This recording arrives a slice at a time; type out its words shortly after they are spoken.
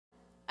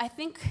I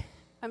think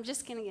I'm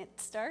just going to get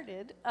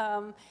started.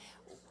 I'm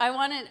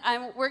going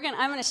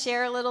to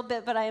share a little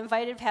bit, but I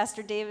invited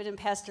Pastor David and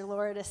Pastor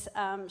Laura to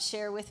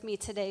share with me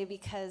today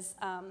because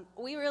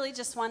we really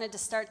just wanted to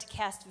start to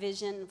cast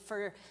vision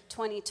for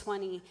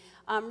 2020,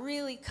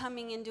 really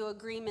coming into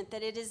agreement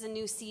that it is a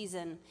new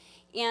season.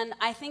 And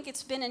I think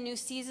it's been a new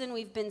season.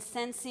 We've been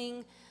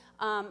sensing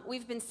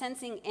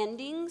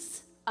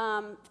endings.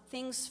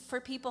 Things for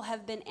people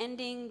have been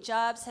ending,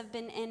 jobs have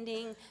been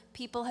ending,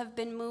 people have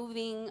been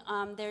moving.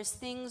 There's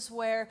things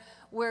where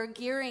we're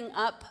gearing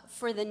up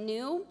for the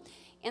new,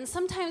 and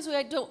sometimes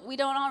we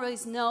don't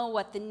always know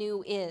what the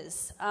new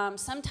is.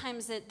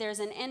 Sometimes there's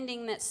an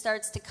ending that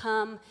starts to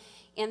come,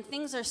 and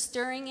things are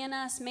stirring in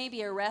us,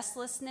 maybe a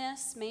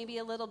restlessness, maybe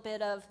a little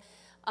bit of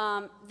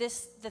the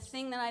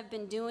thing that I've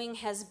been doing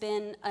has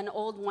been an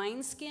old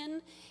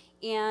wineskin,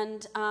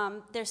 and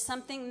there's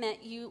something that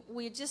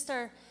we just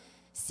are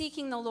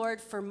seeking the Lord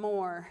for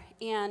more.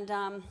 And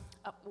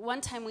one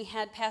time we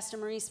had Pastor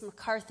Maurice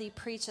McCarthy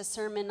preach a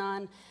sermon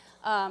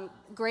on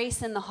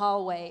grace in the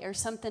hallway or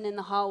something in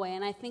the hallway.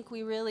 And I think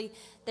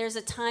there's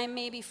a time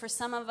maybe for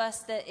some of us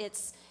that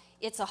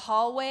it's a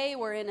hallway.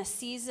 We're in a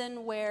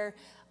season where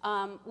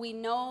we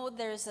know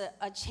there's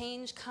a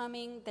change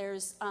coming.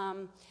 There's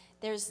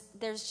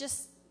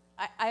just,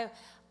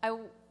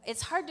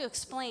 it's hard to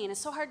explain. It's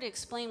so hard to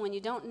explain when you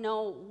don't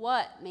know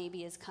what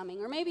maybe is coming.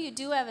 Or maybe you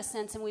do have a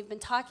sense, and we've been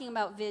talking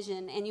about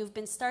vision, and you've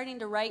been starting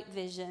to write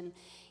vision.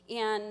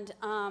 And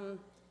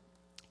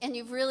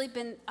you've really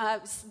been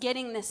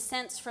getting this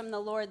sense from the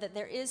Lord that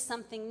there is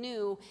something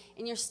new,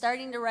 and you're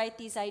starting to write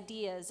these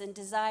ideas, and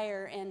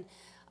desire and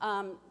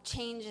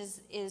change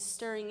is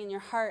stirring in your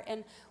heart.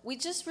 And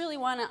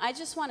I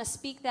just want to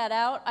speak that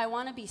out. I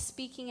want to be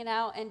speaking it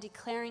out and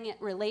declaring it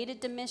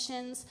related to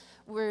missions.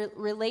 We're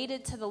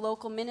related to the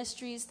local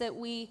ministries that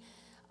we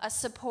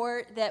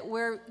support, that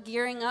we're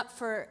gearing up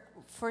for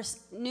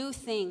new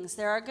things.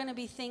 There are going to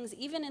be things,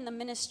 even in the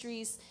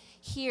ministries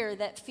here,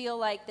 that feel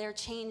like they're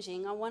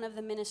changing. One of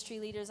the ministry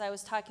leaders I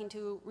was talking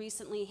to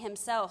recently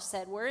himself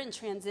said, we're in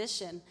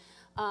transition.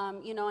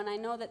 And I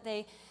know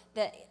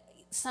that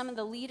some of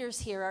the leaders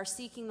here are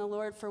seeking the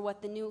Lord for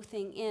what the new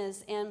thing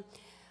is. And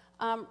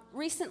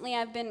recently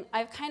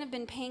I've kind of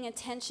been paying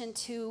attention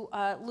to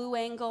Lou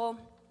Engle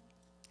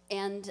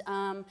and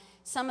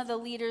some of the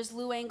leaders.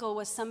 Lou Engle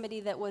was somebody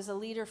that was a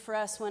leader for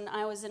us when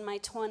I was in my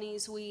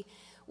 20s.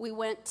 We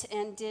went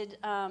and did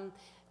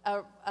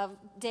a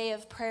day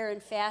of prayer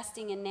and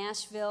fasting in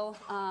Nashville,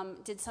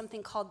 did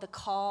something called The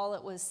Call.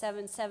 It was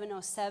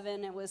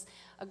 7707. It was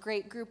a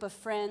great group of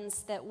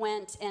friends that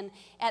went, and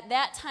at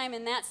that time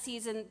in that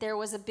season there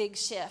was a big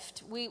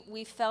shift.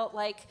 We felt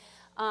like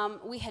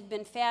we had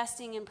been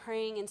fasting and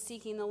praying and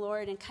seeking the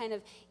Lord, and kind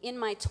of in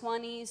my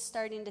 20s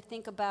starting to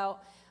think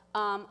about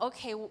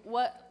okay,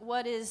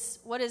 what is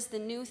the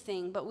new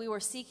thing? But we were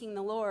seeking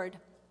the Lord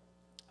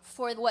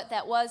for what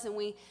that was, and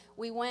we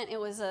went. It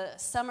was a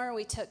summer.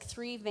 We took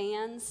 3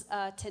 vans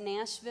to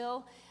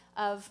Nashville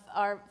of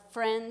our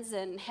friends,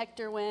 and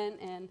Hector went,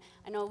 and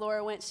I know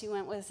Laura went. She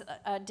went with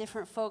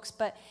different folks,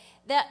 but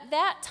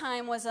that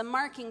time was a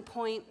marking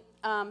point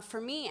for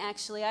me.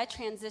 Actually, I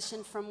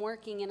transitioned from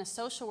working in a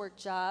social work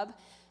job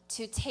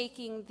to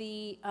taking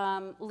the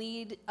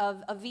lead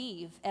of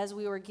Aviv as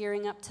we were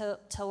gearing up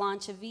to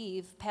launch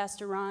Aviv.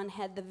 Pastor Ron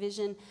had the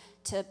vision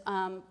to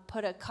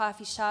put a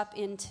coffee shop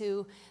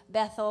into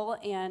Bethel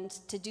and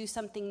to do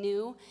something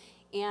new.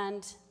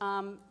 And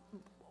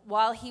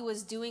while he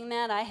was doing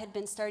that, I had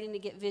been starting to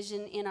get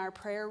vision in our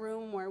prayer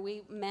room, where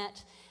we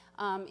met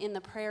in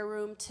the prayer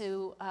room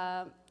to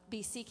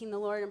be seeking the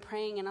Lord and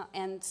praying,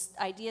 and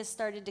ideas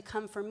started to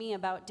come for me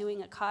about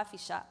doing a coffee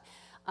shop.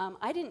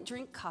 I didn't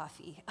drink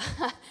coffee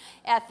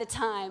at the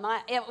time.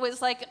 It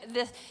was like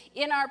this,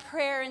 in our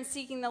prayer and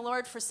seeking the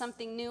Lord for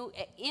something new,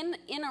 in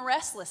a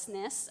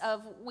restlessness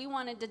of we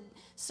wanted to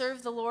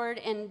serve the Lord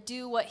and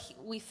do what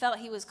we felt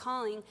He was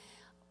calling.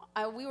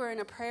 We were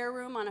in a prayer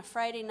room on a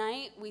Friday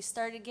night. We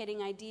started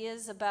getting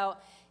ideas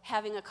about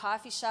having a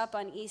coffee shop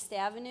on East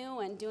Avenue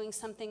and doing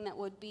something that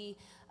would be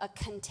a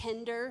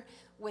contender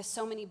with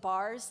so many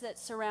bars that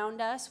surround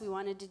us. We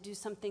wanted to do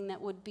something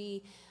that would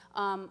be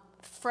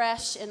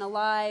fresh and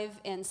alive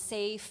and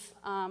safe.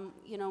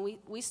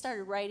 We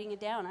started writing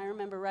it down. I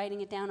remember writing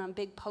it down on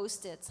big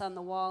Post-its on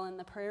the wall in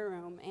the prayer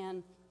room,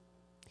 and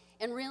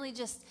really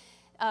just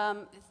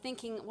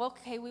thinking, well,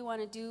 okay, we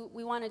want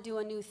to do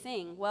a new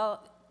thing.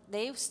 Well,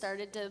 they've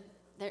started to.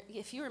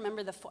 If you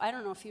remember I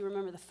don't know if you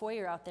remember the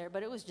foyer out there,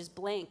 but it was just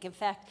blank. In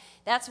fact,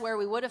 that's where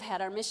we would have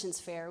had our missions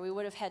fair. We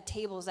would have had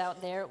tables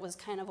out there. It was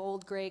kind of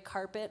old gray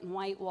carpet and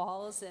white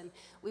walls, and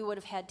we would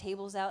have had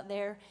tables out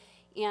there.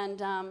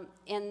 And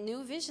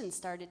new vision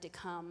started to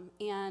come,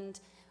 and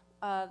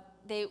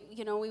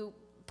we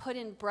put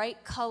in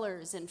bright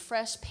colors and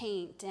fresh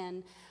paint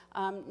and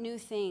new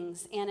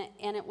things, and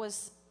it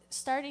was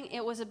starting.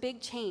 It was a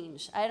big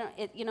change.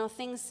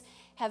 Things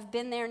have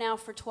been there now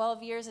for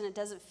 12 years, and it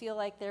doesn't feel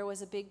like there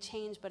was a big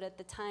change, but at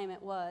the time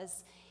it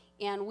was.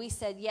 And we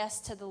said yes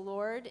to the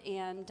Lord,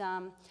 and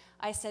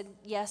I said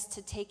yes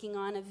to taking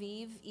on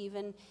Aviv,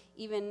 even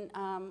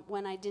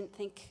when I didn't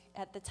think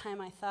at the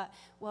time. I thought,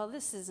 well,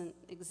 this isn't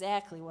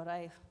exactly what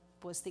I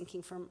was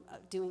thinking from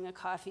doing a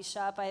coffee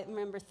shop. I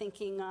remember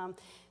thinking,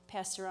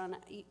 Pastor Ron,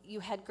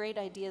 you had great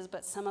ideas,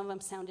 but some of them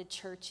sounded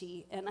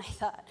churchy, and I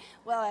thought,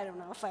 well, I don't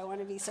know if I want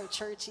to be so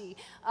churchy.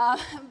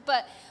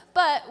 But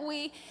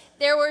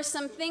there were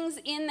some things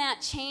in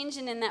that change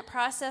and in that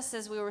process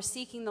as we were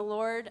seeking the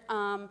Lord,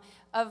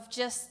 of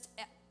just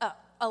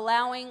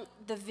allowing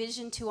the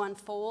vision to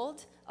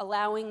unfold,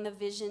 allowing the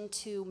vision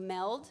to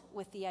meld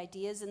with the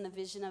ideas and the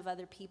vision of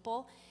other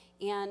people,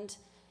 and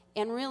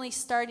really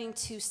starting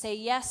to say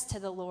yes to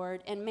the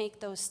Lord and make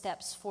those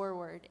steps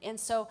forward. And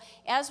so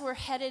as we're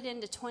headed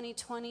into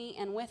 2020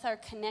 and with our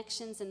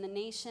connections in the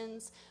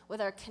nations, with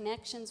our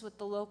connections with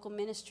the local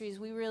ministries,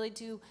 we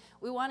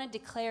want to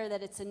declare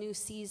that it's a new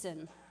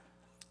season.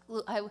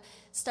 I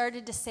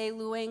started to say,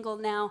 Lou Engle,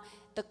 now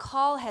the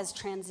call has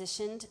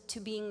transitioned to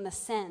being the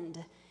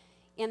send.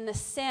 And the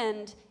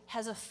send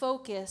has a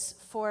focus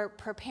for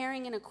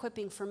preparing and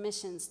equipping for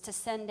missions to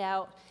send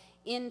out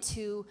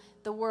into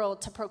the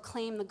world to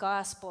proclaim the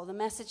gospel. The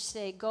message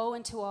today, go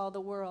into all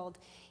the world.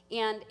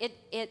 And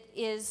it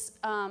is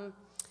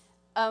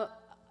a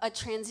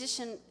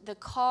transition, the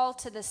call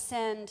to the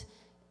send,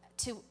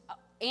 to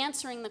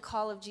answering the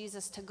call of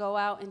Jesus to go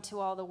out into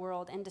all the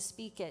world and to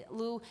speak it.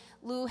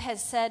 Lou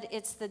has said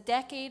it's the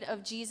decade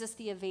of Jesus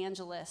the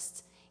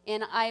evangelist.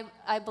 And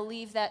I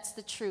believe that's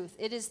the truth.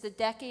 It is the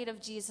decade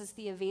of Jesus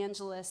the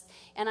evangelist,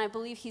 and I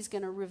believe he's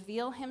going to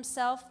reveal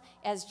himself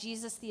as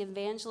Jesus the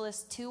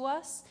evangelist to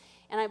us,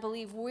 and I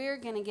believe we're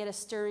going to get a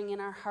stirring in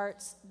our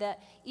hearts,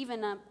 that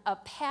even a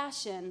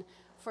passion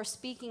for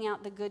speaking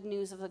out the good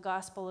news of the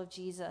gospel of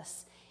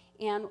Jesus.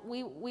 And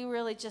we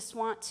really just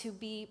want to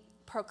be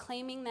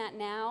proclaiming that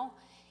now,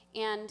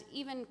 and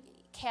even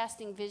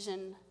casting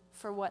vision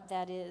for what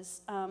that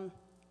is.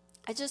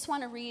 I just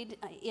want to read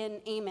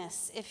in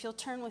Amos, if you'll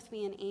turn with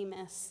me in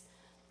Amos.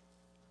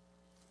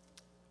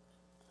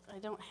 I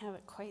don't have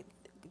it quite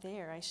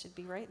there. I should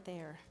be right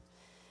there.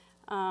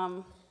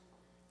 Well,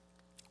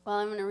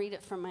 I'm going to read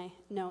it from my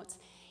notes.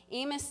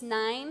 Amos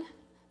 9,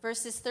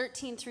 verses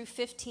 13 through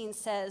 15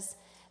 says,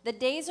 "The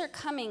days are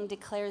coming,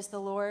 declares the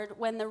Lord,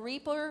 when the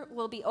reaper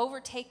will be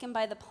overtaken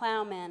by the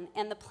plowman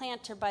and the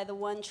planter by the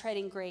one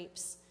treading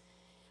grapes.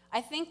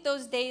 I think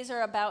those days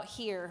are about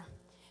here.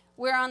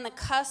 We're on the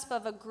cusp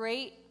of a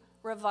great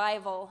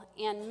revival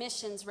and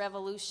missions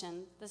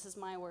revolution." This is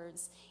my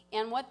words.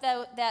 And what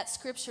that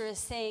scripture is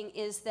saying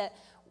is that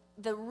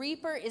the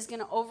reaper is going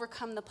to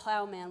overcome the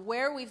plowman.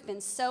 Where we've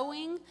been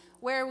sowing,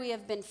 where we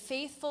have been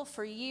faithful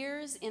for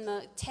years in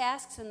the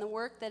tasks and the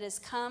work that has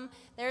come,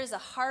 there is a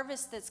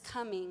harvest that's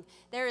coming.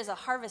 There is a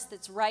harvest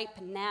that's ripe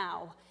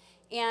now.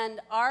 And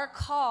our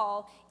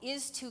call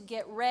is to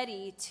get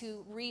ready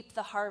to reap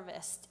the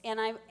harvest.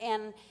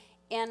 And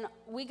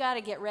we got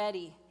to get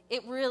ready.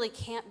 It really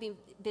can't be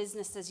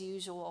business as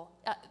usual.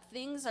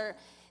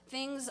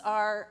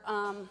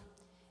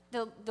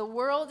 The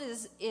world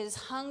is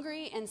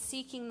hungry and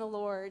seeking the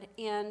Lord,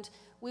 and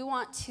we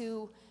want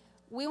to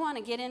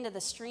get into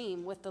the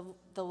stream with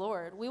the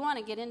Lord. We want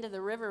to get into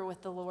the river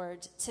with the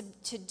Lord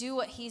to do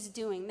what He's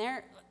doing.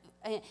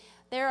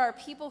 There are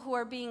people who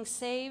are being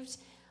saved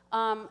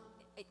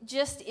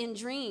just in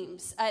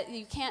dreams.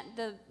 You can't.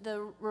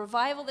 The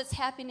revival that's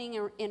happening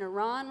in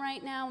Iran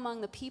right now among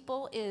the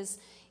people is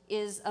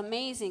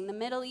amazing. The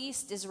Middle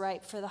East is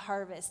ripe for the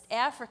harvest.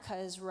 Africa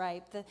is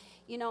ripe.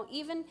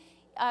 Even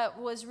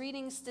was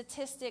reading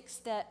statistics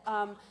that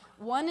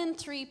 1 in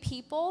 3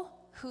 people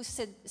who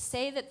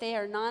say that they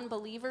are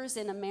non-believers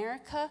in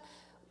America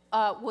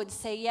would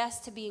say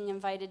yes to being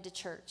invited to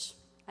church.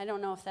 I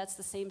don't know if that's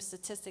the same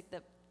statistic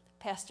that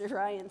Pastor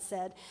Ryan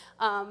said,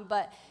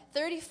 but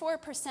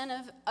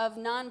 34% of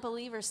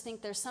non-believers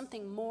think there's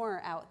something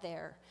more out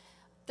there.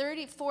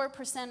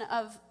 34%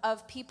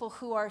 of people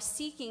who are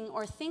seeking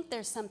or think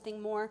there's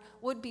something more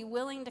would be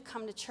willing to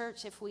come to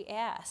church if we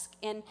ask.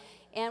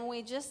 And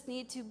we just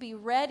need to be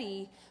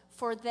ready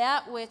for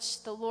that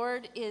which the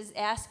Lord is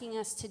asking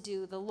us to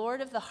do. The Lord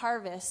of the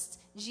harvest,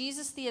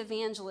 Jesus the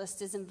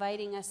evangelist, is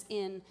inviting us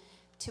in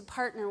to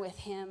partner with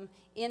him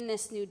in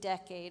this new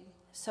decade.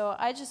 So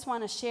I just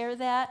want to share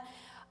that.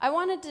 I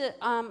wanted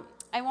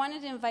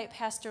to invite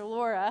Pastor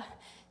Laura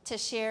to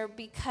share,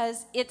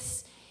 because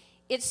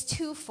it's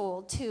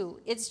twofold too.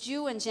 It's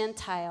Jew and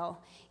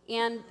Gentile,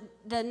 and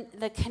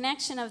the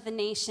connection of the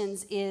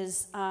nations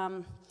is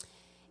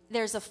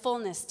there's a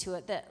fullness to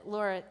it that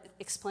Laura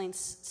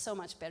explains so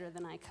much better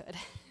than I could.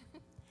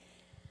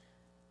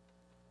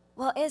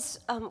 Well, as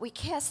we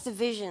cast the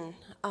vision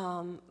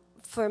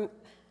for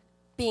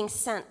being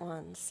sent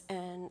ones,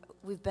 and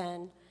we've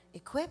been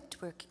equipped,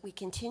 we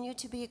continue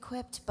to be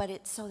equipped, but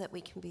it's so that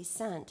we can be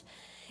sent.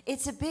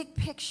 It's a big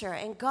picture,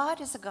 and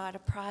God is a God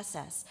of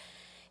process.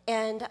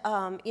 And,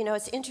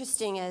 it's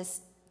interesting,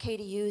 as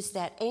Katie used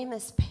that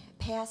Amos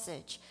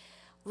passage,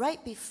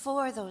 right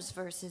before those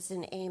verses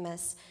in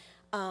Amos,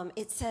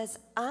 it says,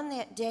 "On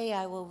that day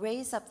I will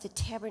raise up the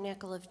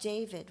tabernacle of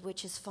David,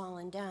 which has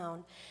fallen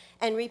down,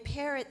 and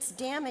repair its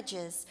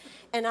damages,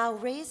 and I'll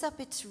raise up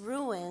its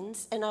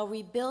ruins, and I'll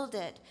rebuild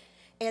it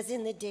as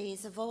in the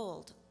days of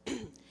old,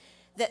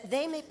 that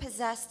they may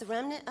possess the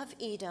remnant of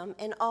Edom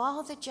and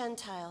all the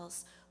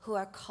Gentiles who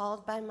are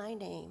called by my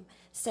name,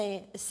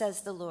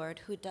 says the Lord,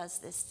 who does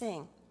this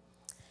thing.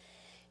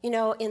 You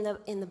know, in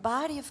the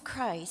body of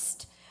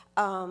Christ,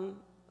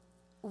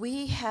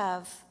 we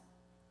have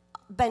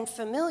been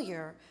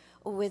familiar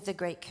with the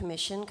Great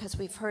Commission because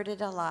we've heard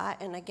it a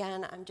lot. And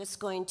again, I'm just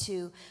going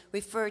to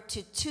refer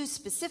to two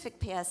specific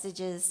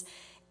passages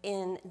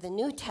in the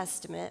New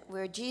Testament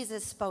where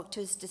Jesus spoke to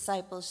his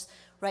disciples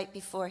right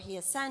before he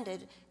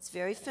ascended. It's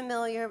very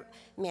familiar.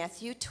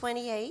 Matthew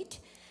 28,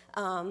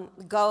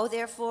 go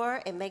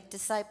therefore and make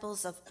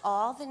disciples of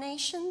all the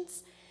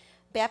nations,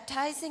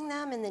 baptizing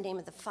them in the name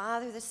of the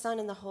Father, the Son,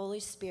 and the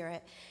Holy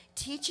Spirit,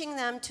 teaching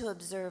them to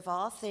observe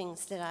all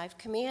things that I've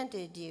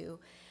commanded you.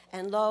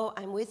 And lo,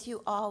 I'm with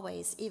you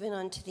always, even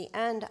unto the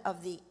end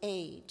of the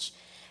age.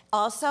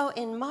 Also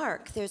in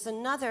Mark, there's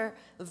another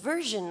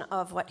version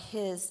of what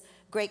his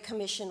Great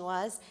Commission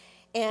was.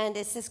 And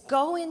it says,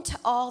 go into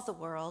all the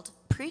world,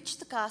 preach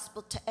the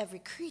gospel to every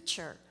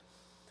creature.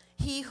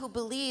 He who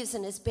believes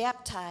and is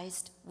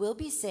baptized will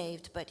be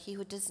saved, but he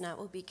who does not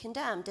will be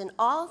condemned. And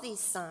all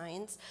these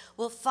signs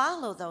will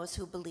follow those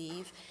who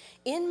believe.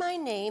 In my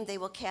name they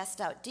will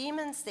cast out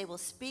demons, they will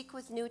speak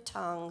with new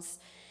tongues.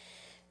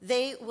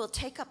 They will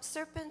take up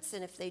serpents,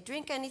 and if they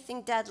drink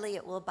anything deadly,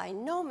 it will by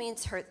no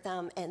means hurt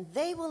them, and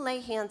they will lay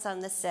hands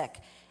on the sick,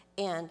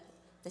 and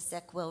the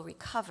sick will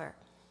recover.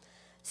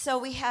 So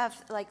we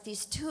have like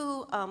these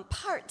two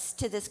parts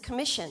to this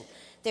commission.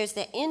 There's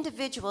the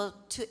individual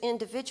to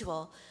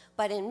individual,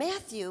 but in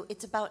Matthew,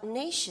 it's about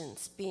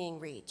nations being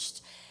reached.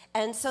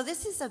 And so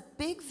this is a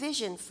big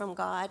vision from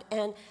God,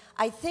 and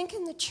I think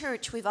in the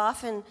church we've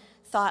often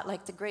thought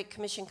like the Great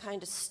Commission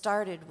kind of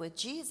started with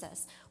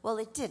Jesus. Well,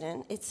 it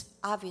didn't. It's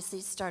obviously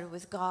started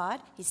with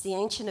God. He's the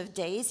Ancient of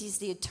Days. He's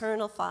the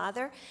Eternal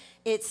Father.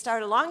 It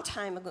started a long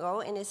time ago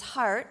in his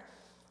heart.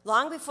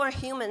 Long before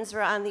humans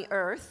were on the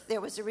earth,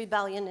 there was a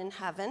rebellion in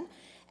heaven,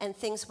 and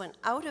things went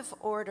out of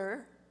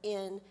order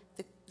in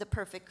the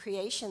perfect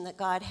creation that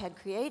God had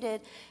created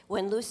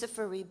when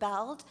Lucifer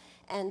rebelled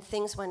and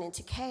things went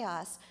into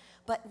chaos.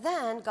 But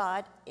then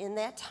God, in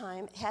that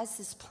time, has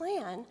this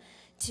plan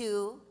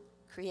to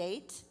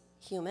create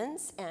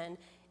humans, and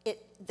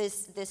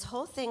this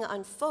whole thing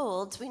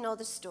unfolds. We know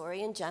the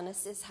story in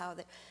Genesis, how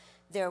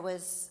there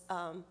was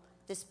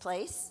this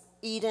place,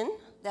 Eden,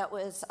 that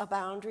was a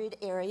boundaried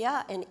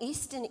area, and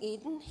east in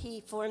Eden,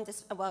 he formed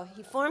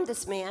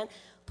this man,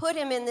 put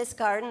him in this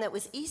garden that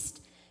was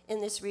east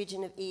in this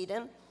region of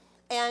Eden,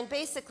 and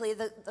basically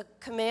the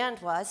command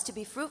was to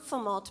be fruitful,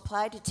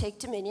 multiply, to take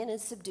dominion,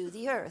 and subdue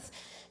the earth.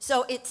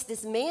 So it's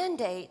this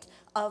mandate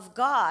of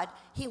God.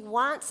 He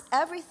wants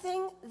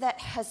everything that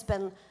has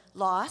been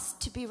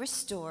lost to be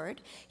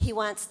restored. He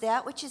wants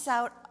that which is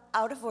out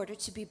of order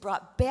to be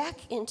brought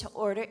back into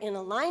order in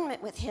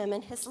alignment with him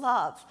and his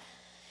love.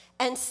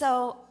 And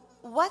so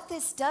what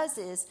this does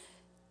is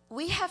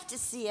we have to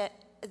see it,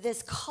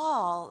 this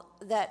call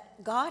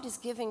that God is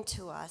giving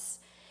to us.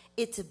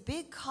 It's a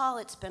big call.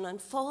 It's been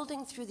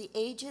unfolding through the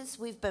ages.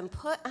 We've been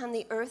put on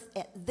the earth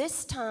at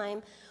this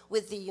time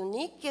with the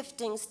unique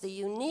giftings, the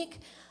unique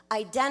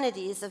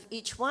identities of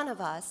each one of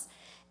us.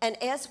 And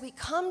as we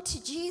come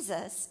to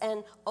Jesus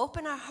and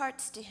open our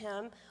hearts to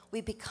him,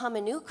 we become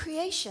a new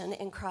creation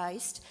in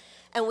Christ,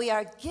 and we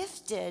are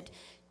gifted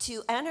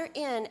to enter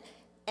in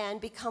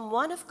and become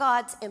one of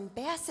God's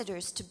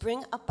ambassadors to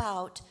bring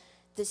about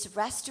this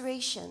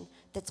restoration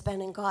that's been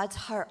in God's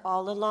heart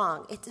all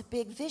along. It's a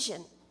big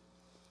vision.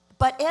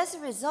 But as a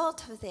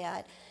result of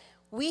that,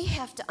 we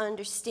have to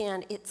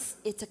understand it's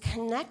a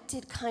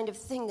connected kind of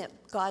thing that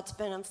God's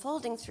been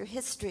unfolding through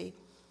history.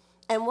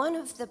 And one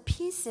of the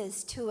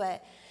pieces to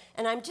it,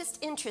 and I'm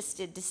just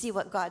interested to see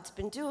what God's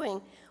been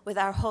doing with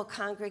our whole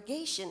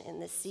congregation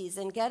in this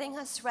season, getting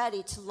us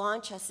ready to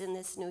launch us in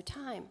this new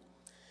time.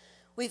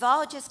 We've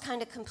all just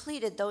kind of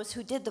completed, those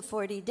who did the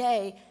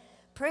 40-day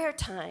prayer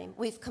time,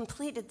 we've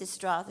completed this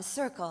Draw the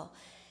Circle.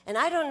 And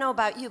I don't know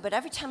about you, but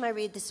every time I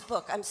read this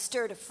book, I'm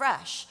stirred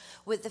afresh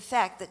with the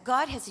fact that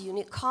God has a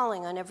unique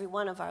calling on every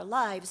one of our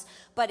lives,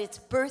 but it's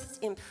birthed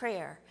in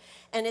prayer.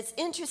 And it's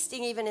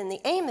interesting, even in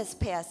the Amos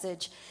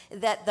passage,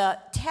 that the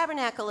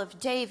tabernacle of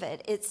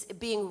David, it's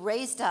being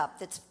raised up,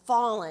 that's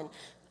fallen.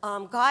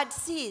 God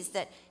sees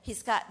that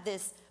he's got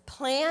this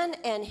plan,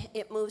 and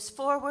it moves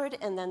forward,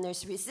 and then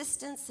there's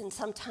resistance, and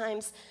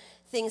sometimes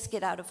things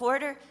get out of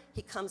order.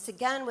 He comes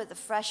again with a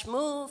fresh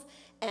move,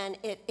 and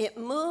it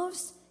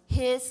moves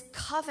his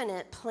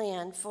covenant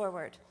plan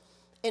forward.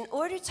 In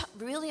order to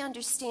really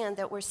understand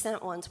that we're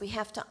sent ones, we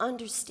have to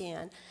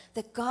understand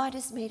that God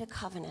has made a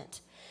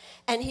covenant.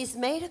 And he's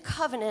made a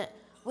covenant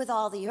with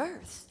all the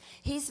earth.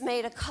 He's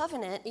made a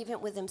covenant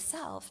even with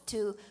himself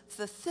to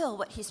fulfill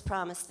what he's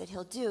promised that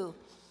he'll do.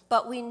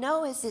 But we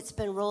know as it's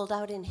been rolled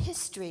out in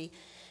history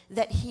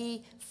that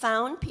he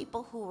found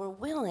people who were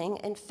willing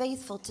and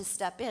faithful to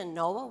step in.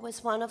 Noah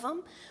was one of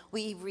them.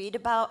 We read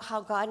about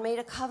how God made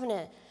a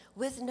covenant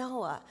with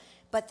Noah.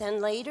 But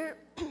then later,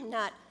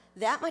 not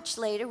that much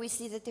later, we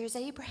see that there's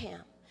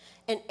Abraham.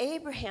 And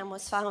Abraham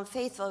was found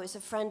faithful. He was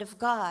a friend of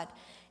God.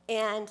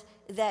 And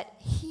that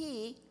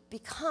he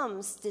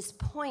becomes this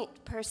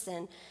point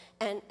person.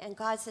 And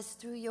God says,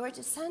 through your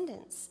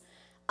descendants,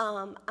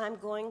 I'm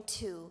going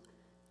to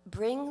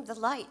bring the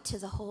light to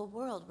the whole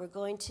world.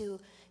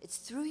 It's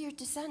through your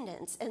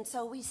descendants. And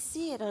so we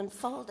see it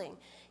unfolding.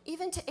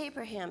 Even to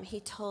Abraham, he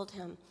told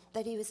him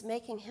that he was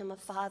making him a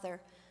father,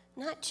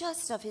 not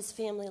just of his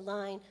family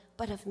line,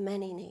 but of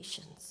many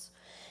nations.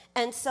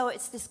 And so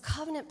it's this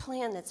covenant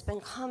plan that's been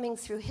coming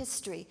through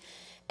history.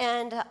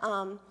 And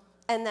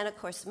then, of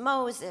course,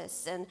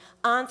 Moses, and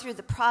on through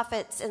the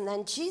prophets, and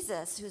then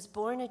Jesus, who's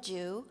born a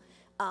Jew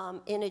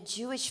in a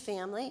Jewish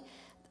family,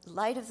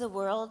 light of the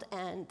world,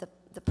 and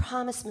the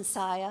promised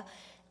Messiah.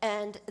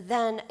 And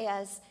then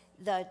as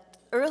the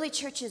early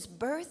church is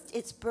birthed,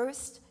 it's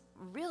birthed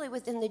really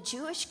within the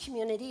Jewish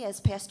community,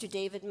 as Pastor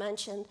David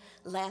mentioned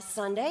last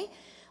Sunday.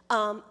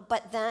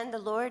 But then the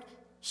Lord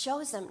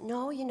shows them,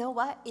 no, you know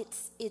what?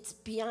 It's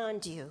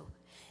beyond you.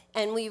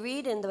 And we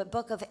read in the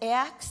book of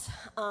Acts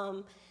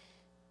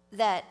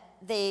that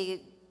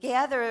they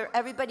gather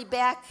everybody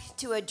back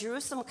to a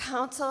Jerusalem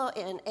council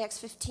in Acts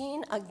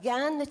 15.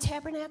 Again, the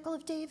tabernacle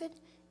of David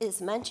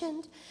is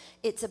mentioned.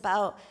 It's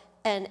about,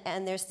 and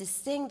there's this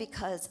thing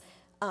because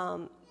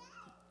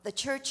the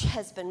church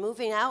has been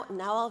moving out, and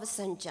now all of a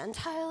sudden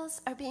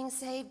Gentiles are being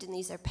saved, and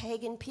these are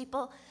pagan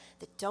people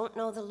that don't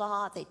know the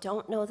law, they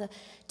don't know the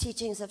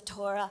teachings of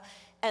Torah,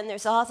 and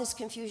there's all this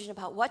confusion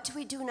about what do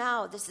we do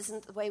now? This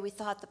isn't the way we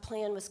thought the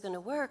plan was going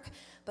to work,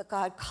 but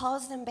God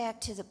calls them back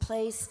to the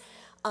place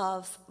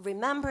of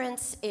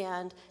remembrance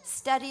and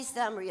steadies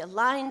them,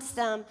 realigns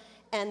them,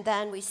 and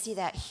then we see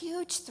that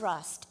huge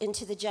thrust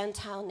into the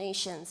Gentile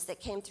nations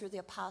that came through the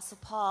Apostle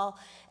Paul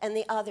and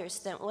the others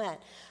that went,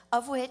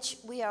 of which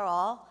we are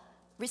all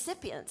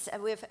recipients.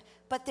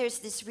 But there's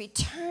this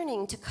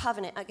returning to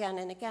covenant again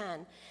and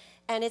again.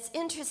 And it's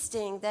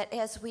interesting that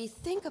as we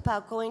think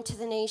about going to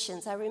the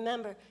nations, I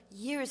remember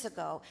years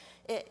ago,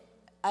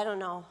 I don't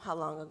know how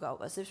long ago it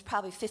was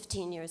probably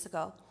 15 years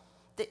ago,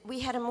 that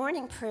we had a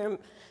morning prayer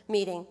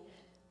meeting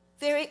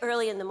very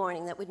early in the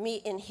morning that would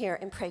meet in here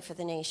and pray for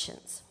the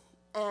nations.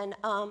 And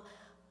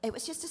it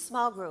was just a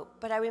small group,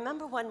 but I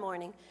remember one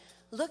morning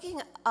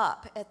looking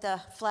up at the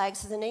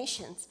flags of the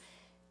nations,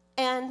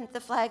 and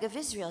the flag of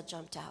Israel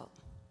jumped out.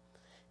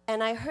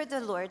 And I heard the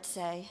Lord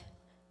say,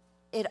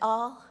 it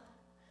all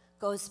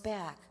goes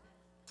back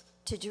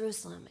to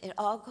Jerusalem. It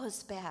all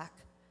goes back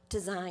to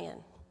Zion.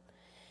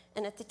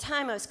 And at the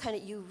time, I was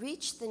you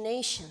reach the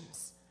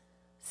nations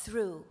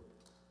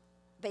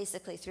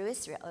basically through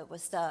Israel. It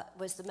was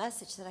the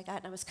message that I got,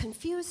 and I was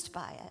confused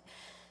by it.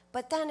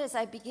 But then as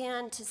I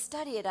began to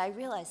study it, I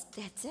realized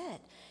that's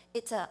it.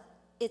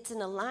 It's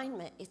an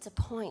alignment. It's a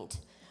point.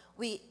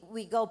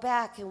 We go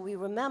back and we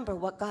remember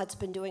what God's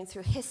been doing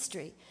through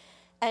history.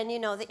 And,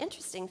 the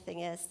interesting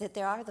thing is that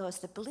there are those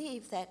that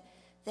believe that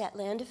that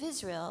land of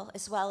Israel,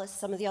 as well as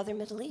some of the other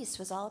Middle East,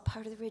 was all a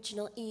part of the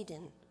original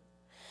Eden.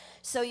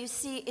 So you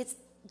see,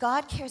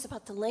 God cares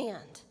about the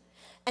land.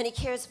 And he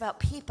cares about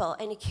people,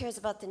 and he cares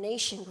about the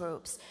nation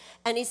groups.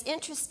 And he's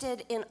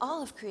interested in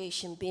all of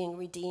creation being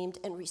redeemed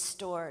and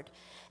restored.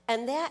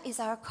 And that is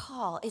our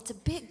call. It's a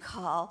big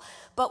call,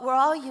 but we're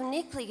all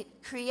uniquely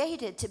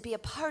created to be a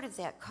part of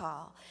that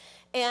call.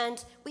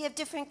 And we have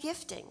different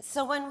giftings.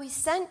 So when we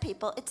send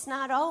people, it's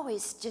not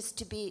always just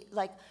to be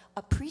like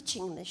a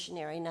preaching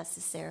missionary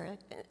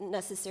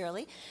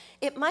necessarily.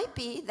 It might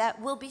be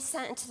that we'll be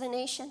sent into the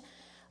nation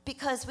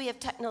because we have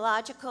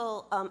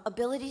technological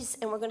abilities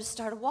and we're going to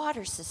start a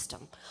water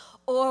system.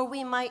 Or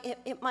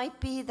it might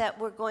be that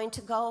we're going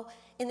to go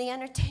in the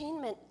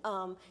entertainment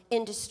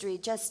industry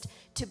just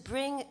to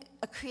bring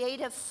a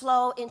creative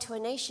flow into a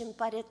nation,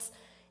 but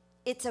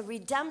it's a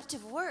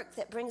redemptive work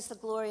that brings the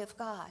glory of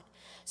God.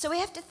 So we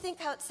have to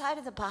think outside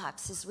of the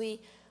box as we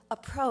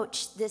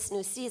approach this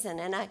new season.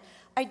 And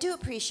I do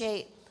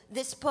appreciate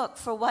this book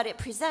for what it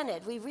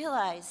presented. We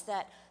realize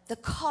that the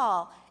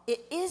call,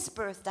 it is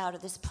birthed out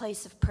of this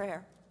place of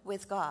prayer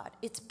with God.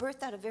 It's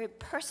birthed out of a very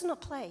personal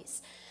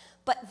place.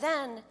 But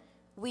then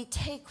we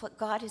take what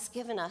God has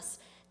given us,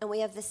 and we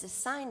have this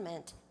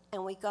assignment,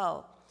 and we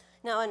go.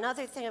 Now,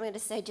 another thing I'm going to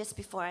say just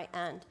before I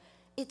end,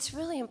 it's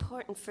really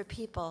important for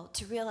people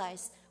to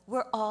realize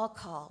we're all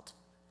called.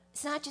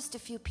 It's not just a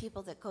few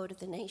people that go to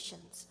the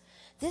nations.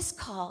 This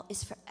call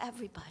is for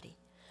everybody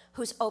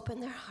who's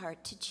opened their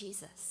heart to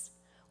Jesus.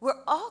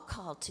 We're all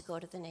called to go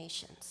to the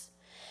nations.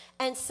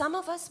 And some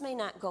of us may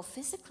not go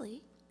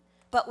physically,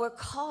 but we're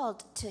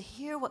called to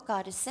hear what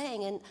God is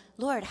saying. And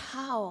Lord,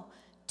 how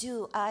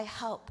do I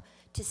help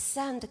to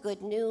send the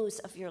good news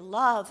of your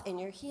love and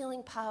your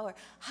healing power?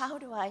 How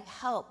do I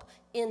help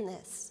in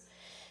this?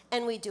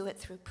 And we do it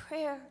through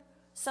prayer.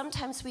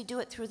 Sometimes we do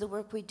it through the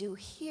work we do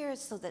here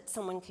so that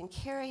someone can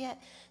carry it.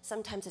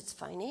 Sometimes it's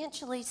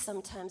financially.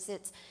 Sometimes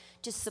it's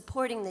just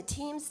supporting the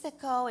teams that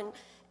go.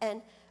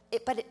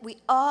 But we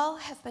all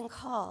have been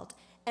called.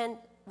 And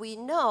we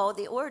know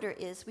the order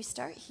is we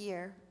start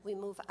here, we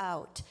move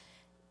out.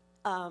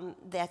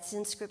 That's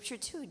in Scripture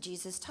too.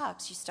 Jesus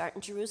talks. You start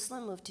in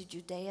Jerusalem, move to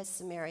Judea,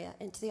 Samaria,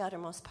 and to the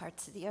uttermost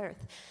parts of the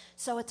earth.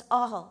 So it's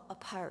all a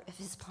part of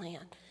his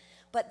plan.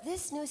 But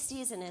this new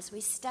season, as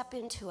we step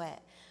into it,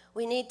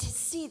 we need to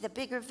see the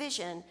bigger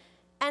vision.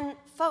 And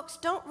folks,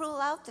 don't rule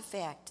out the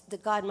fact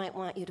that God might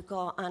want you to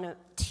go on a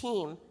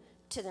team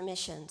to the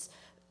missions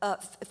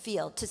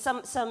field, to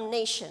some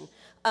nation.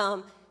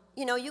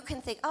 You know, you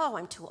can think, oh,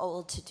 I'm too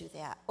old to do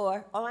that,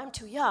 or, oh, I'm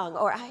too young,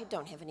 or I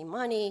don't have any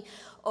money,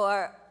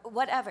 or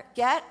whatever.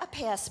 Get a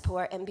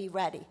passport and be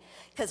ready.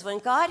 Because when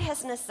God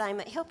has an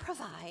assignment, he'll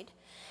provide.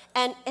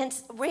 And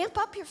ramp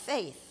up your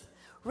faith.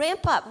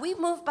 Ramp up. We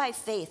move by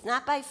faith,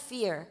 not by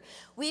fear.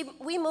 We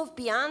move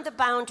beyond the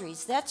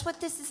boundaries. That's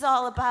what this is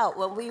all about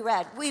when we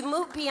read. We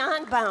move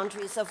beyond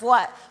boundaries of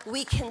what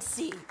we can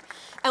see.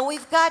 And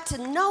we've got to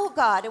know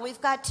God, and we've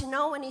got to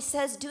know when he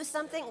says do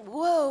something,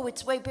 whoa,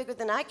 it's way bigger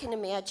than I can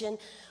imagine.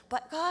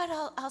 But God,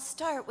 I'll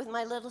start with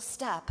my little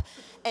step.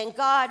 And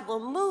God will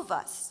move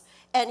us,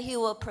 and he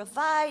will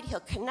provide,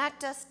 he'll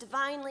connect us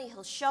divinely,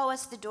 he'll show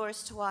us the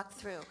doors to walk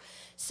through.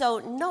 So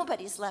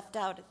nobody's left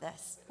out of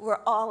this. We're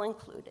all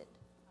included.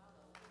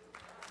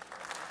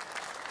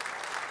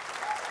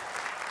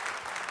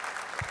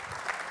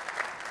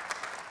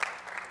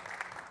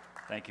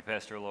 Thank you,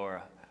 Pastor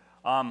Laura.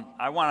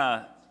 I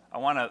want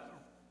to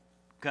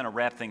kind of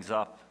wrap things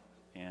up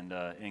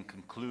and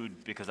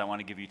conclude, because I want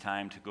to give you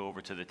time to go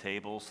over to the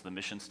tables, the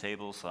missions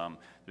tables.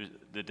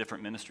 The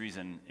different ministries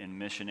and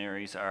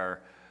missionaries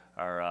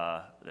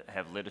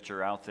have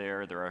literature out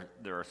there. There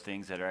are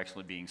things that are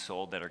actually being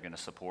sold that are going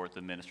to support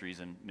the ministries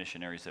and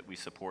missionaries that we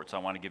support. So I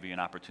want to give you an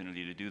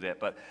opportunity to do that.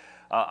 But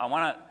I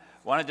want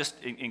to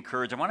just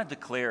encourage. I want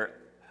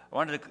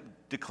to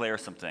declare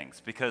some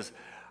things, because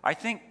I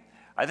think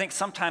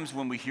sometimes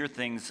when we hear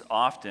things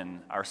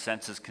often, our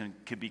senses can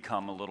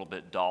become a little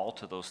bit dull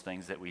to those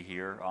things that we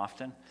hear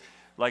often.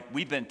 Like,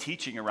 we've been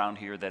teaching around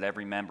here that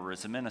every member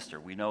is a minister.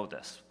 We know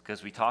this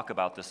because we talk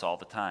about this all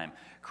the time.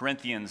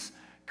 Corinthians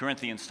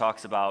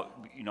talks about,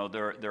 you know,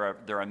 there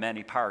are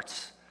many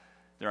parts,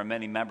 there are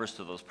many members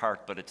to those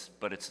parts,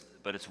 but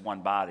it's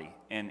one body,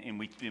 and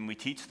we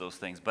teach those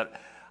things. But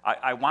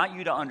I want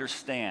you to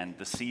understand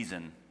the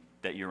season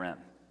that you're in.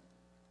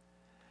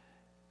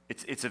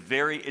 It's a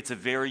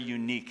very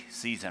unique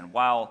season.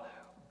 While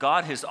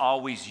God has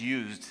always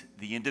used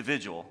the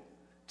individual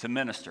to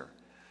minister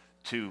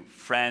to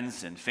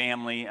friends and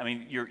family, I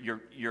mean,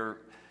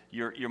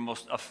 your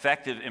most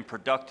effective and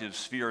productive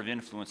sphere of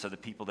influence are the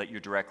people that you're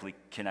directly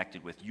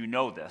connected with. You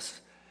know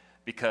this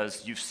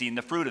because you've seen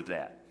the fruit of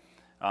that.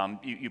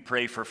 You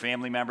pray for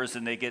family members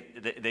and they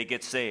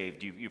get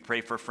saved. You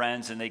pray for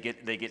friends and they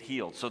get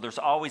healed. So there's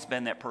always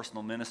been that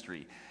personal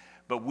ministry.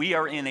 But we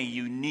are in a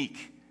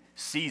unique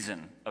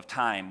season of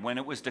time. When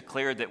it was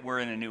declared that we're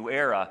in a new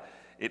era,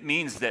 it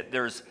means that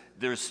there's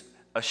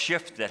a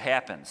shift that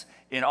happens.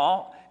 In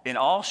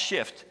all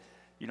shift,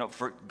 you know,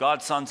 for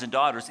God's sons and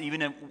daughters,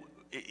 even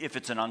if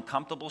it's an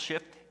uncomfortable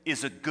shift,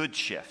 is a good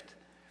shift.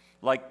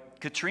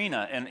 Like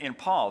Katrina and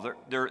Paul,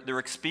 they're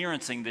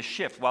experiencing this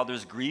shift. While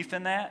there's grief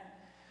in that,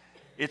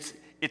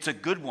 it's a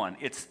good one.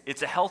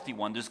 It's a healthy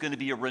one. There's going to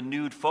be a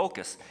renewed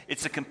focus.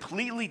 It's a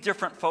completely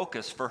different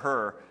focus for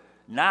her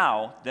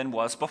now than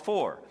was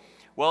before.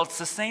 Well, it's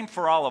the same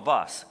for all of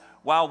us.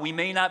 While we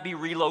may not be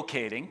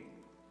relocating,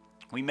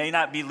 we may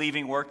not be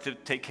leaving work to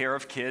take care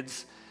of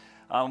kids,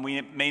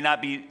 we may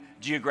not be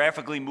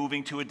geographically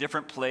moving to a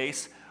different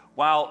place,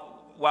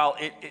 while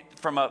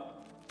from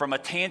a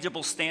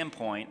tangible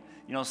standpoint,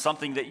 you know,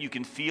 something that you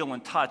can feel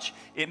and touch,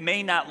 it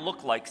may not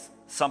look like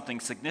something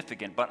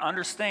significant, but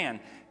understand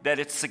that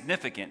it's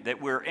significant,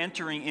 that we're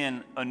entering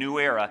in a new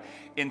era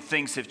and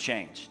things have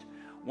changed.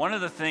 One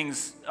of the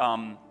things,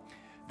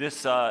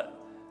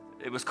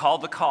 it was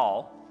called the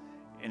Call,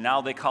 and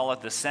now they call it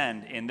the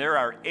Send, and there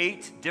are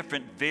 8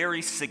 different,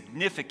 very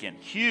significant,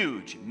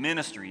 huge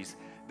ministries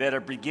that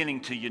are beginning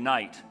to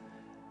unite,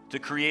 to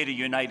create a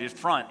united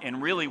front.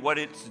 And really what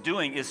it's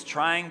doing is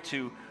trying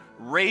to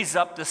raise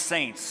up the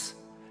saints,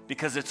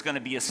 because it's going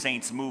to be a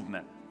saints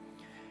movement.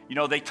 You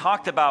know, they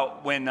talked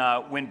about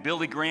when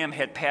Billy Graham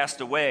had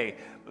passed away,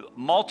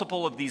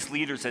 multiple of these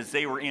leaders, as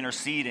they were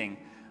interceding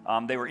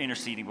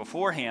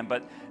beforehand,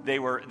 but they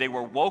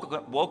were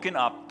woken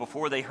up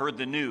before they heard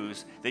the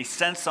news. They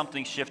sensed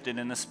something shifted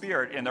in the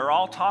spirit, and they're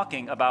all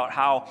talking about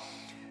how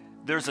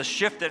there's a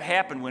shift that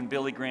happened when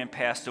Billy Graham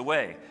passed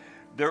away.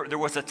 There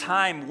was a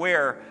time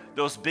where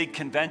those big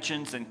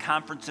conventions and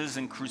conferences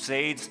and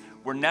crusades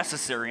were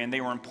necessary and they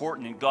were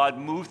important, and God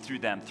moved through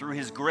them, through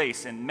his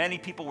grace, and many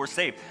people were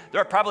saved. There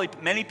are probably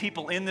many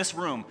people in this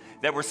room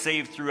that were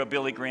saved through a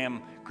Billy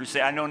Graham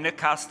crusade. I know Nick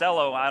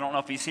Costello, I don't know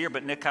if he's here,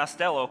 but Nick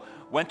Costello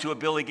went to a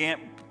Billy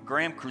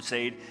Graham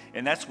crusade,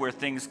 and that's where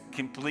things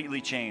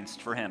completely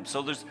changed for him.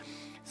 So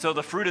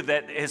the fruit of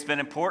that has been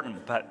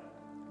important, but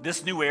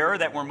this new era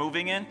that we're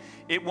moving in,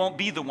 it won't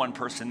be the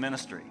one-person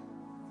ministry.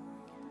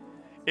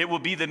 It will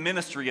be the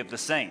ministry of the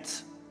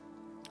saints.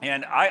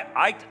 And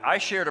I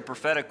shared a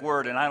prophetic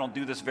word, and I don't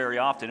do this very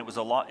often. It was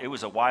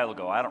a while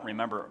ago. I don't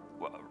remember,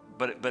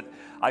 but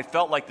I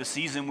felt like the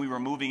season we were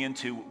moving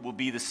into will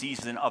be the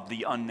season of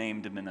the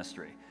unnamed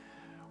ministry,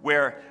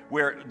 where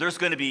there's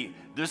going to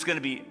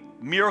be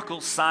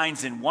miracles,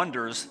 signs, and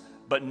wonders,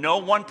 but no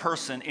one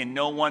person in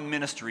no one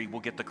ministry will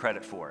get the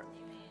credit for it.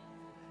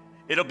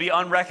 It'll be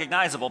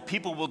unrecognizable.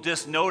 People will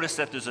just notice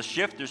that there's a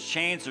shift, there's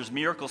change, there's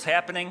miracles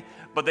happening,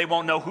 but they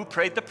won't know who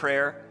prayed the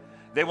prayer.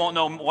 They won't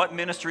know what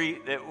ministry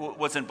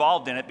was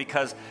involved in it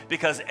because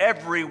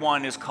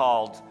everyone is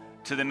called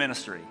to the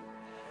ministry.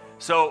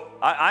 So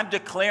I'm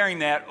declaring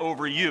that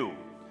over you,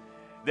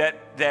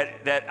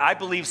 that I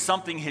believe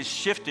something has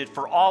shifted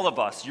for all of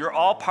us. You're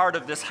all part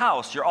of this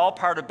house. You're all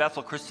part of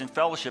Bethel Christian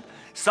Fellowship.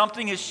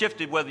 Something has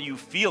shifted whether you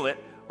feel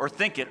it or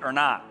think it or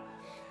not.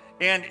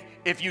 And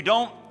if you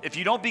don't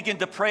begin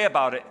to pray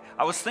about it,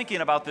 I was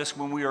thinking about this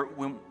when we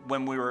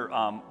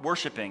were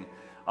worshiping.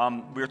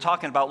 We were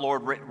talking about,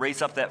 Lord,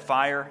 raise up that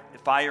fire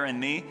in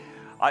me.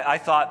 I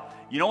thought,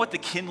 you know what the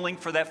kindling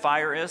for that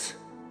fire is?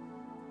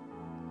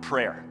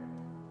 Prayer.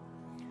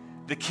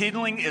 The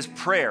kindling is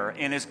prayer,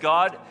 and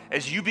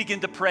as you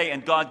begin to pray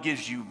and God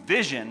gives you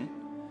vision,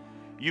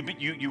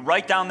 you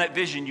write down that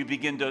vision, you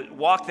begin to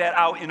walk that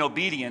out in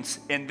obedience,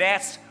 and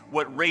that's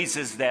what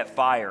raises that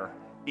fire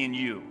in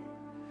you.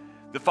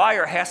 The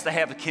fire has to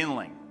have a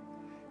kindling.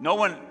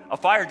 A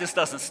fire just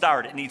doesn't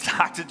start. It needs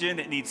oxygen,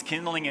 it needs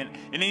kindling, and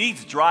it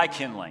needs dry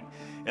kindling.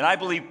 And I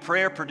believe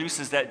prayer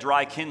produces that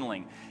dry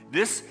kindling.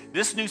 This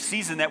new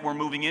season that we're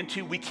moving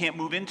into, we can't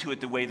move into it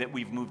the way that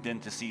we've moved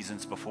into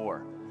seasons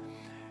before.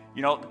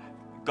 You know,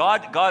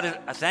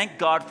 thank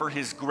God for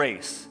His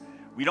grace.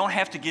 We don't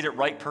have to get it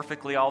right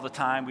perfectly all the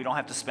time. We don't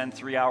have to spend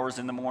 3 hours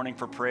in the morning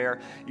for prayer.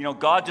 You know,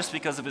 God, just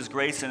because of His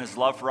grace and His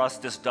love for us,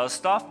 just does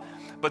stuff.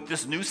 But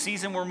this new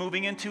season we're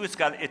moving into,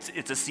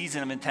 it's a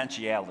season of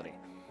intentionality.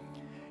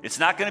 It's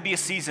not going to be a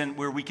season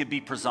where we could be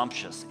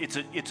presumptuous. It's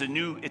a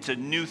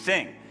new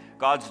thing.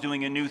 God's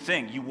doing a new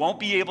thing. You won't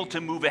be able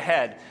to move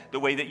ahead the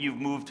way that you've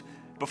moved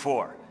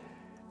before,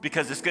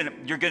 because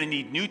you're going to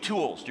need new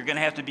tools. You're going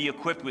to have to be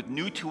equipped with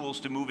new tools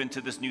to move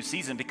into this new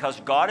season, because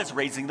God is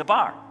raising the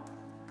bar.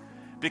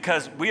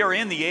 Because we are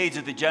in the age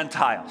of the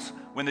Gentiles,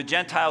 when the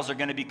Gentiles are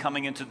going to be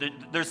coming into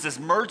there's this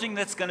merging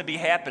that's going to be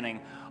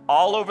happening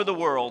all over the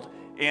world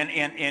and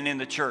in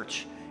the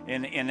church,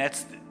 and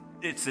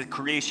it's the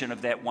creation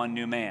of that one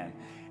new man.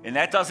 And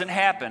that doesn't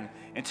happen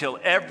until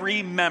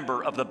every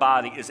member of the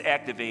body is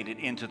activated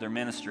into their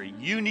ministry.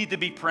 You need to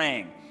be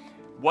praying,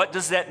 what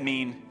does that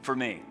mean for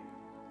me?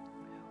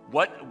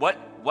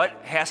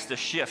 What has to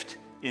shift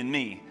in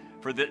me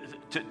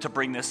to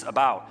bring this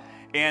about?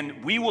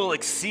 And we will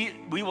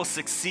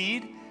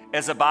succeed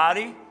as a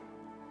body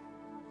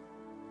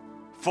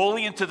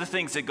fully into the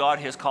things that God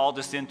has called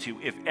us into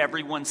if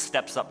everyone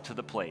steps up to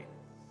the plate.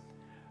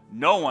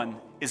 No one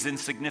is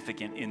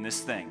insignificant in this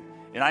thing.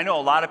 And I know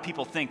a lot of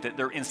people think that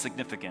they're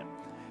insignificant.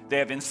 They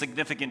have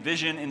insignificant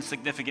vision,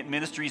 insignificant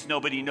ministries.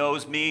 Nobody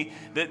knows me.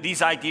 That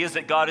these ideas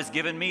that God has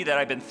given me, that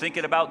I've been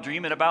thinking about,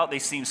 dreaming about, they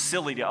seem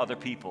silly to other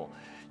people.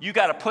 You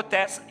got to put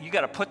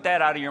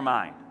that out of your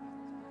mind.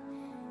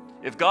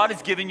 If God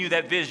has given you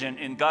that vision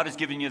and God has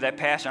given you that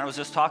passion, I was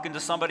just talking to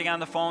somebody on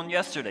the phone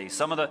yesterday.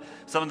 Some of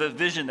the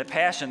vision, the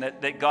passion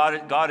that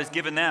God has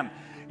given them,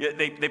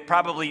 they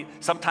probably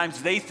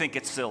sometimes they think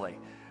it's silly,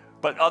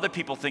 but other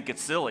people think it's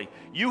silly.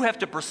 You have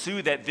to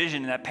pursue that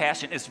vision and that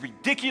passion, as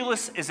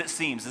ridiculous as it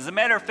seems. As a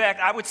matter of fact,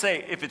 I would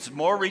say if it's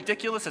more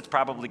ridiculous, it's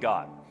probably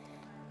God.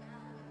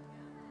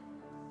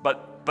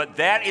 But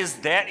that is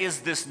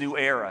this new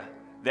era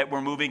that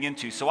we're moving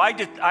into. So I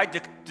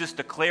just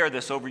declare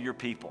this over your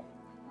people.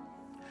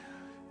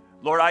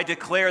 Lord, I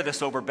declare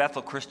this over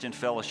Bethel Christian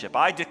Fellowship.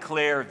 I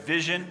declare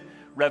vision,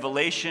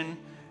 revelation,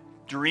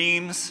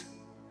 dreams,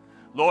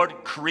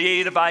 Lord,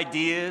 creative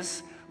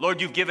ideas.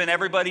 Lord, you've given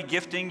everybody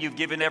gifting. You've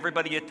given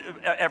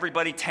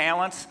everybody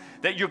talents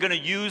that you're going to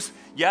use,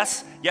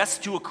 yes,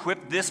 to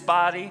equip this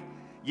body,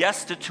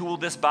 yes, to tool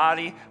this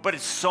body, but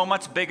it's so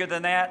much bigger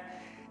than that.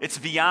 It's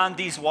beyond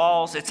these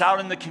walls. It's out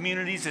in the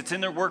communities. It's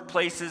in their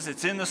workplaces.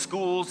 It's in the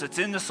schools. It's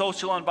in the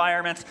social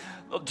environments.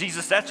 Oh,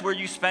 Jesus, that's where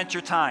you spent your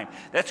time.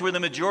 That's where the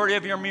majority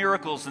of your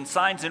miracles and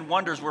signs and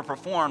wonders were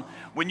performed,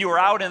 when you were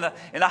out in the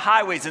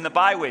highways and the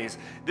byways.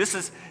 This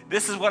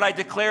is what I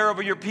declare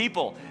over your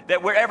people,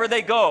 that wherever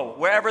they go,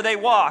 wherever they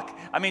walk,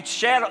 I mean,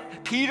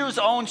 Peter's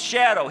own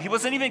shadow, he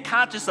wasn't even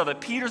conscious of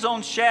it. Peter's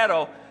own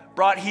shadow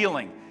brought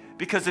healing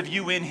because of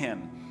you in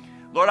him.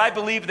 Lord, I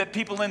believe that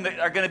people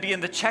are going to be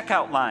in the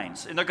checkout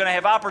lines, and they're going to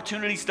have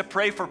opportunities to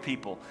pray for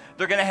people.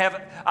 They're going to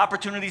have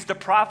opportunities to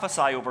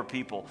prophesy over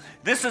people.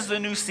 This is the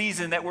new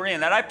season that we're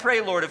in. And I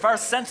pray, Lord, if our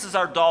senses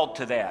are dulled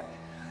to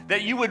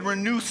that you would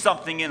renew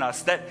something in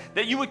us,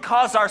 that you would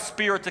cause our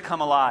spirit to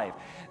come alive,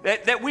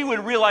 that we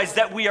would realize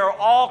that we are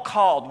all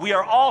called. We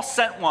are all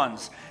sent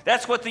ones.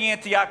 That's what the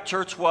Antioch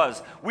church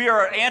was. We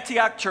are an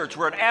Antioch church.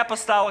 We're an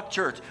apostolic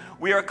church.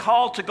 We are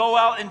called to go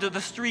out into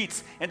the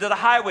streets, into the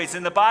highways,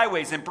 and the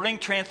byways, and bring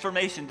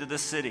transformation to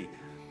this city.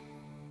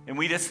 And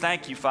we just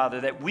thank you,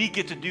 Father, that we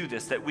get to do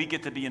this, that we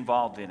get to be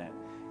involved in it.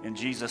 In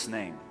Jesus'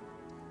 name,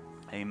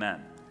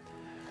 amen.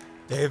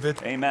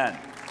 David. Amen.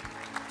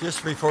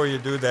 Just before you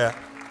do that,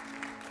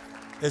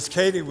 as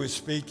Katie was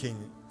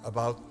speaking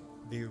about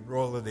the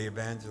role of the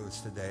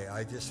evangelist today,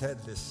 I just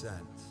had this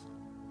sense.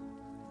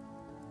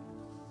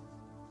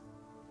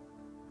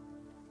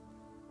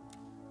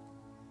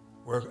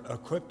 We're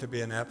equipped to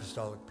be an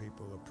apostolic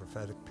people, a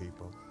prophetic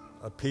people,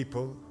 a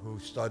people who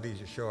study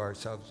to show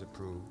ourselves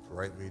approved,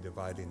 rightly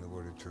dividing the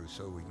word of truth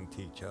so we can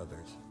teach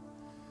others.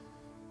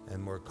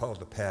 And we're called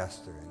to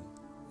pastor and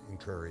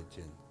encourage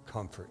and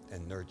comfort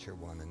and nurture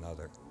one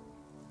another.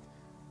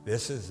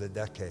 This is the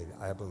decade,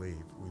 I believe,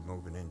 we're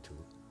moving into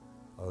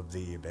of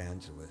the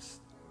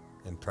evangelist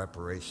in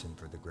preparation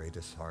for the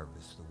greatest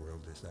harvest the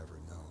world has ever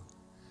known.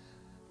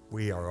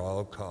 We are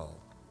all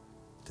called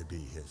to be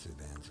his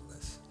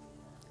evangelists.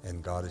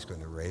 And God is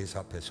going to raise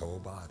up his whole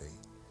body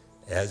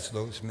as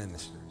those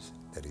ministers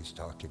that he's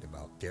talking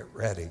about. Get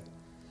ready,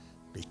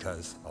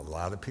 because a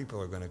lot of people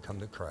are going to come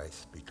to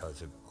Christ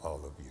because of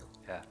all of you.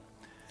 Yeah.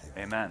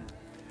 Amen.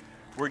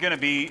 We're going to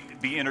be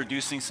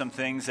introducing some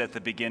things at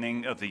the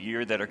beginning of the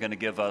year that are going to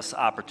give us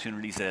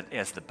opportunities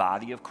as the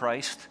body of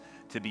Christ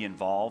to be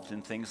involved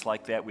in things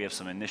like that. We have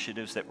some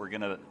initiatives that we're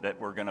gonna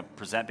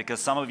present, because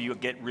some of you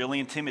get really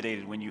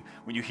intimidated when you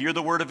hear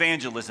the word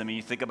evangelism and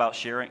you think about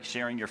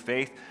sharing your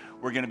faith.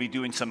 We're going to be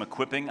doing some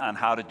equipping on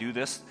how to do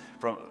this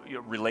from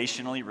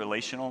relational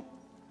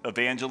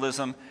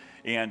evangelism,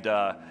 and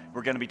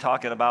we're going to be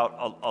talking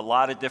about a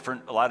lot of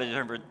different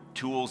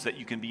tools that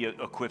you can be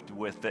equipped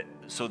with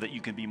so that you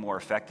can be more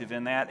effective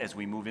in that as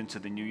we move into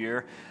the new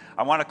year.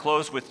 I want to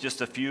close with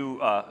just a few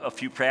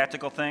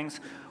practical things.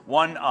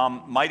 One,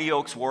 Mighty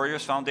Oaks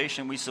Warriors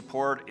Foundation we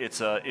support.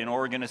 It's an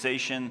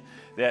organization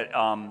that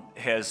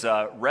has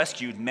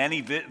rescued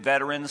many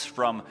veterans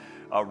from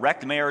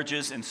wrecked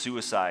marriages and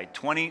suicide.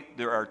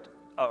 There are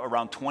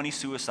around 20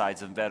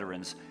 suicides of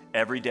veterans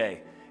every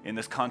day in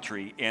this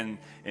country. And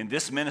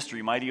this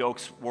ministry, Mighty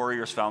Oaks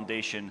Warriors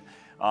Foundation,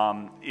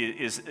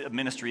 is a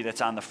ministry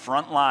that's on the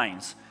front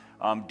lines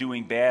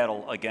doing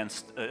battle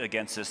against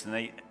this.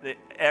 And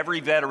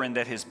every veteran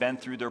that has been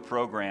through their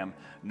program,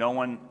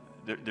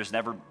 there's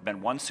never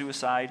been one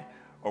suicide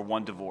or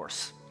one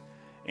divorce.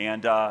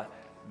 And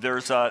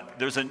there's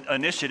an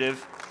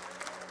initiative.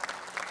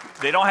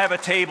 They don't have a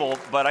table,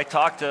 but I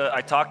talked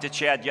to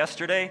Chad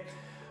yesterday.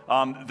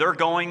 They're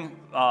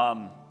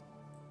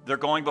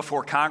going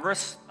before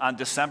Congress on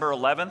December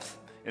 11th,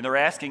 and they're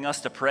asking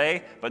us to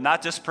pray, but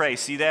not just pray.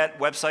 See that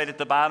website at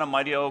the bottom,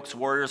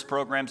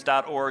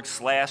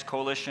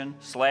 mightyoakswarriorsprograms.org/coalition/.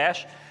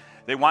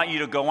 They want you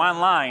to go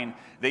online.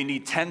 They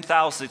need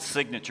 10,000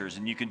 signatures,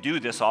 and you can do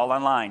this all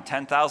online.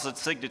 10,000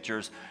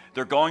 signatures.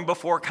 They're going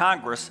before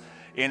Congress,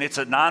 and it's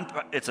a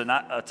nonpartisan.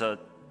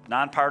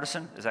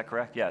 Is that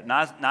correct? Yeah,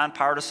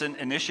 nonpartisan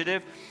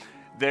initiative.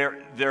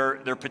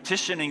 They're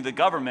petitioning the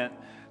government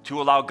to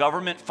allow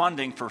government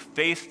funding for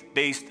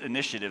faith-based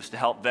initiatives to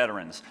help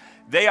veterans.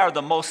 They are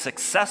the most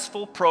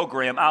successful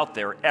program out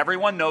there.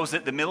 Everyone knows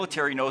it. The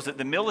military knows it.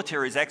 The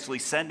military is actually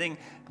sending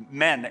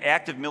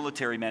active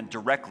military men,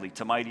 directly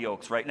to Mighty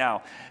Oaks right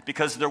now,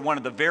 because they're one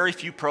of the very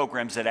few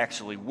programs that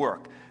actually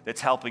work,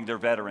 that's helping their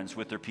veterans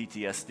with their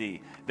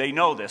PTSD. They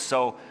know this,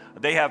 so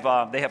they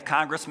have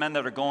congressmen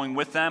that are going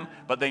with them,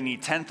 but they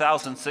need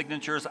 10,000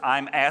 signatures.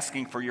 I'm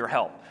asking for your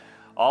help.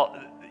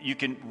 You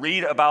can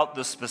read about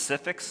the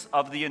specifics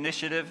of the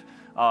initiative,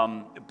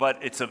 but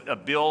it's a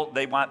bill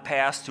they want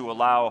passed to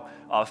allow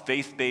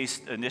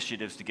faith-based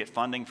initiatives to get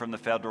funding from the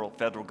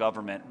federal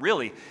government.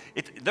 Really,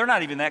 they're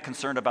not even that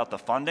concerned about the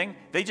funding.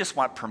 They just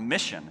want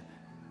permission,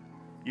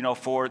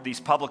 for these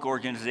public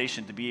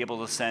organizations to be able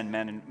to send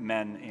men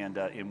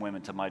and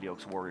women to Mighty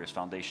Oaks Warriors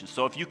Foundation.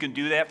 So if you can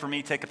do that for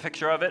me, take a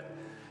picture of it.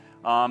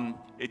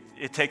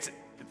 It takes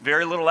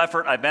very little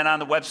effort. I've been on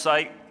the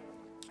website.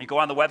 You go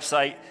on the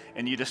website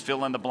and you just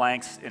fill in the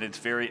blanks, and it's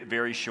very,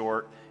 very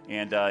short.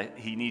 And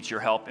he needs your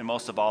help, and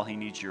most of all, he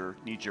needs your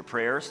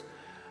prayers.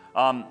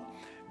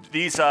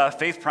 These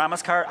faith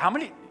promise cards. How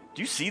many?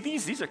 Do you see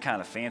these? These are kind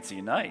of fancy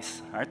and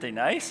nice, aren't they?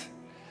 Nice.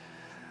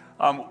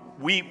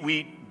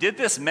 We did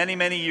this many,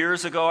 many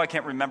years ago. I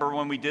can't remember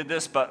when we did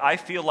this, but I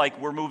feel like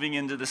we're moving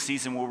into the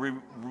season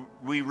where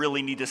we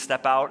really need to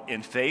step out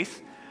in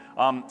faith.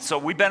 So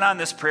we've been on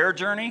this prayer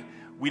journey.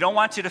 We don't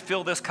want you to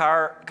fill this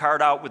card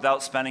out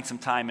without spending some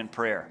time in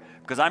prayer,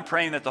 because I'm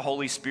praying that the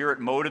Holy Spirit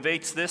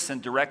motivates this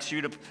and directs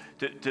you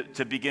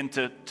to begin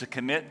to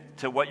commit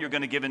to what you're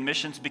going to give in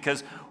missions,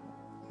 because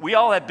we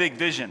all have big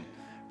vision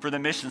for the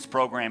missions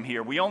program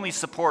here. We only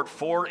support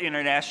 4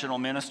 international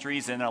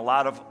ministries and a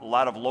lot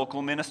of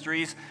local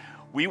ministries.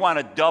 We want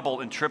to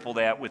double and triple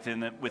that within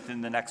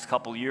the next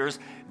couple years.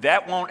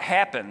 That won't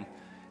happen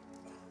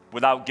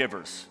without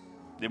givers.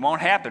 It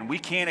won't happen. We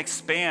can't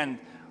expand.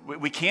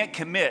 We can't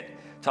commit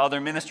to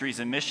other ministries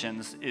and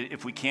missions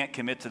if we can't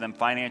commit to them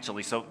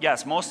financially. So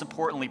yes, most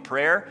importantly,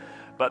 prayer,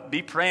 but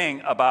be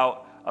praying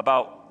about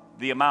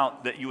the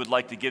amount that you would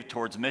like to give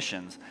towards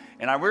missions.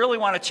 And I really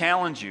want to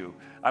challenge you.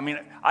 I mean,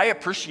 I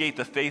appreciate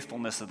the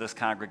faithfulness of this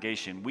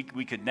congregation.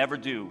 We could never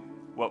do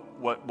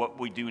what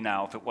we do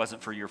now if it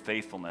wasn't for your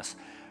faithfulness.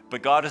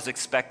 But God is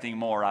expecting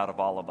more out of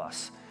all of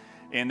us.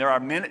 And there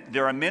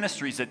are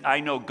ministries that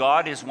I know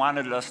God has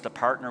wanted us to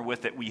partner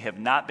with that we have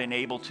not been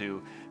able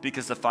to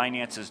because the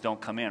finances don't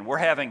come in.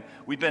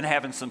 We've been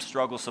having some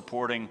struggle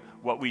supporting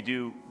what we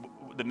do,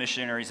 the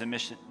missionaries and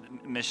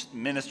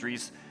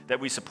ministries that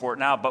we support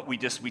now, but we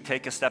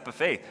take a step of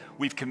faith.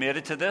 We've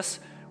committed to this.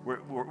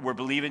 We're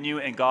believing you,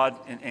 and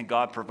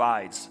God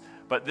provides.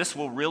 But this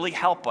will really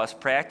help us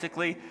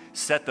practically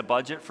set the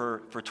budget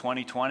for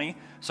 2020.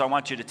 So I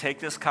want you to take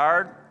this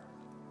card,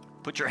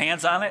 put your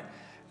hands on it,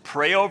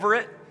 pray over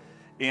it,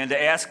 and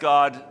to ask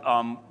God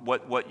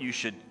what you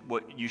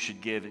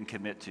should give and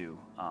commit to.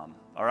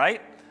 All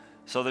right?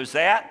 So there's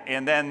that.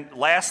 And then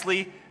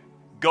lastly,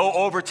 go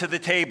over to the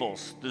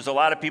tables. There's a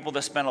lot of people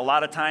that spend a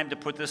lot of time to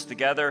put this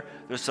together.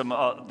 There's some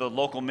the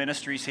local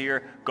ministries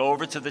here. Go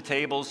over to the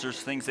tables.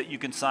 There's things that you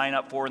can sign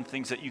up for and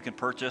things that you can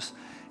purchase.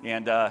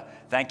 And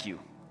thank you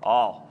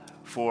all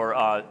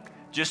for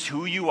just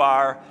who you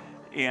are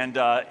and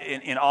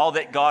all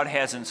that God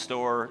has in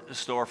store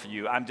for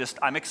you.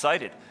 I'm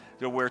excited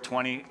to where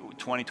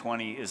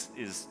 2020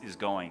 is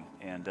going.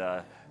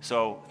 And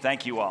so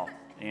thank you all.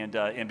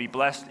 And be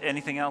blessed.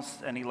 Anything else?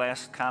 Any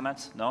last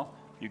comments? No?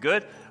 You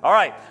good? All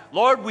right.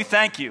 Lord, we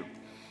thank you.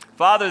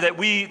 Father, that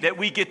we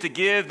get to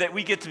give, that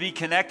we get to be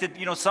connected.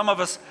 You know, some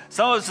of us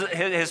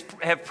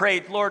have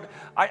prayed, Lord,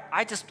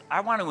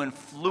 I want to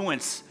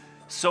influence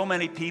so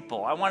many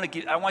people. I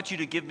want you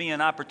to give me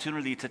an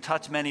opportunity to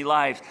touch many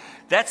lives.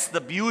 That's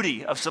the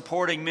beauty of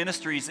supporting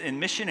ministries and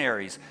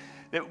missionaries,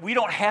 that we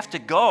don't have to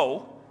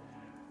go.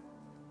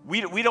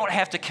 We don't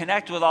have to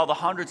connect with all the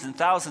hundreds and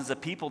thousands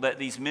of people that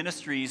these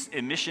ministries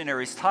and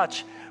missionaries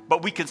touch,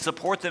 but we can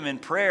support them in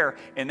prayer,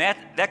 and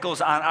that goes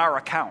on our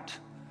account.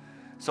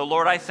 So,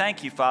 Lord, I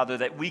thank you, Father,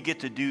 that we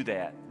get to do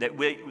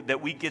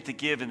that we get to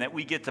give, and that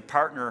we get to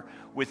partner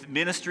with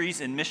ministries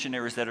and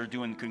missionaries that are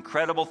doing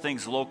incredible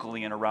things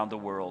locally and around the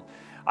world.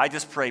 I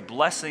just pray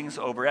blessings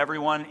over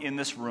everyone in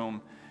this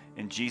room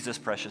in Jesus'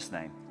 precious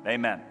name.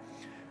 Amen.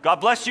 God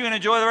bless you and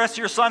enjoy the rest of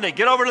your Sunday.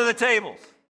 Get over to the tables.